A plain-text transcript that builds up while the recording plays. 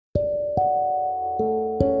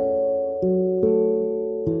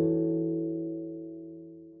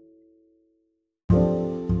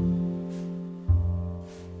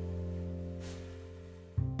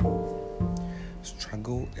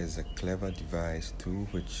clever device through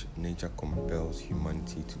which nature compels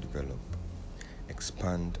humanity to develop,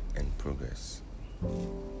 expand, and progress.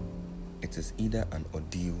 It is either an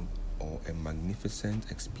ordeal or a magnificent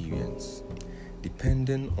experience,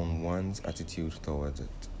 depending on one's attitude towards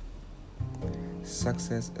it.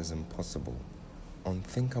 Success is impossible,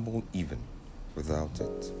 unthinkable even, without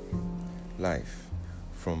it. Life,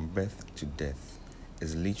 from birth to death,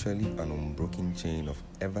 is literally an unbroken chain of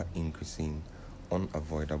ever-increasing,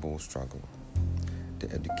 unavoidable struggle.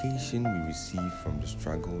 The education we receive from the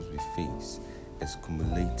struggles we face is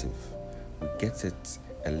cumulative. We get it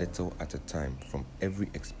a little at a time from every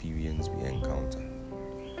experience we encounter.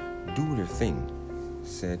 Do the thing,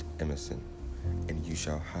 said Emerson, and you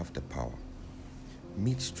shall have the power.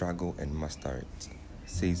 Meet struggle and master it,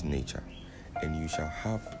 says nature, and you shall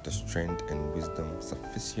have the strength and wisdom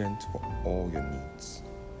sufficient for all your needs.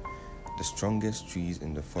 The strongest trees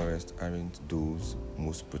in the forest aren't those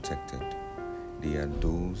most protected. They are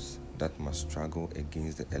those that must struggle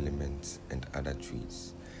against the elements and other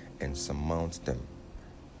trees and surmount them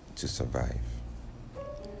to survive.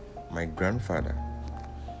 My grandfather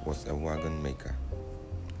was a wagon maker.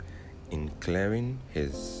 In clearing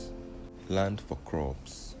his land for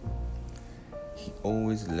crops, he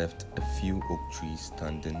always left a few oak trees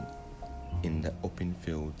standing in the open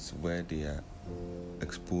fields where they are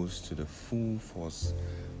exposed to the full force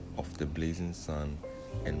of the blazing sun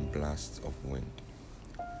and blasts of wind.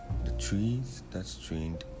 The trees that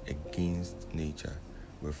strained against nature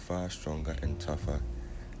were far stronger and tougher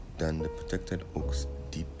than the protected oaks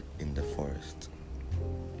deep in the forest.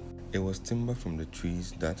 It was timber from the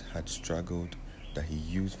trees that had struggled that he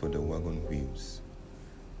used for the wagon wheels,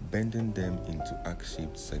 bending them into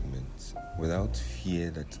arc-shaped segments without fear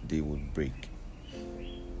that they would break.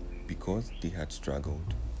 Because they had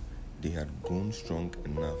struggled, they had grown strong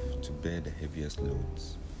enough to bear the heaviest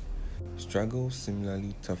loads. Struggle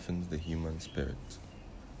similarly toughens the human spirit.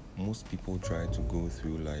 Most people try to go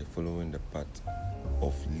through life following the path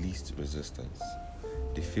of least resistance.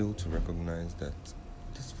 They fail to recognize that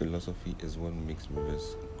this philosophy is what makes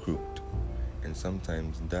rivers crooked, and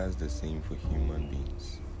sometimes does the same for human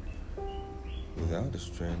beings. Without the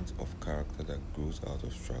strength of character that grows out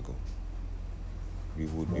of struggle, we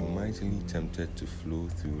would be mightily tempted to flow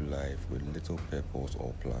through life with little purpose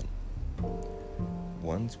or plan.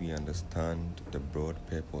 Once we understand the broad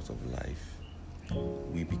purpose of life,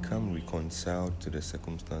 we become reconciled to the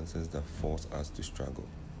circumstances that force us to struggle.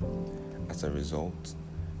 As a result,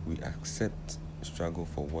 we accept struggle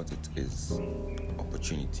for what it is,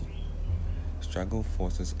 opportunity. Struggle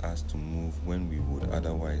forces us to move when we would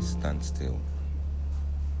otherwise stand still,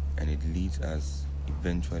 and it leads us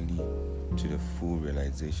eventually to the full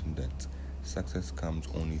realization that success comes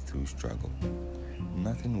only through struggle.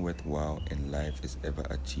 Nothing worthwhile in life is ever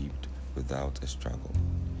achieved without a struggle.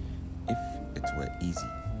 If it were easy,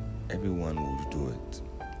 everyone would do it.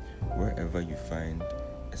 Wherever you find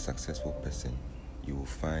a successful person, you will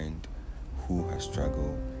find who has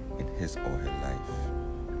struggled in his or her life.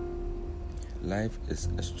 Life is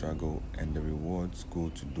a struggle, and the rewards go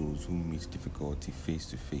to those who meet difficulty face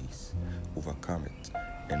to face, overcome it,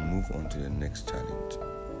 and move on to the next challenge.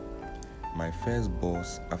 My first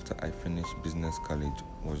boss after I finished business college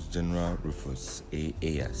was General Rufus A.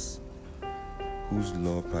 Ayers, whose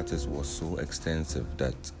law practice was so extensive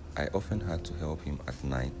that I often had to help him at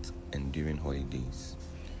night and during holidays.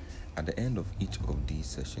 At the end of each of these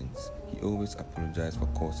sessions, he always apologized for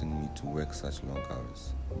causing me to work such long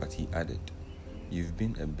hours, but he added, "You've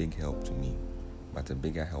been a big help to me, but a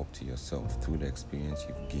bigger help to yourself through the experience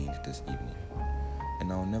you've gained this evening."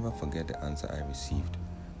 And I'll never forget the answer I received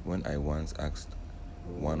when I once asked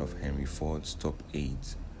one of Henry Ford's top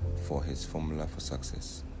aides for his formula for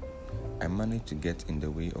success. "I managed to get in the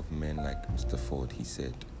way of men like Mr. Ford," he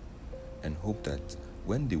said, "and hope that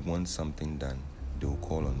when they want something done, they'll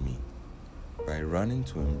call on me." By running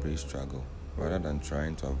to embrace struggle rather than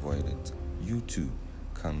trying to avoid it, you too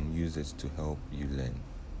can use it to help you learn,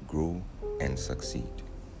 grow, and succeed.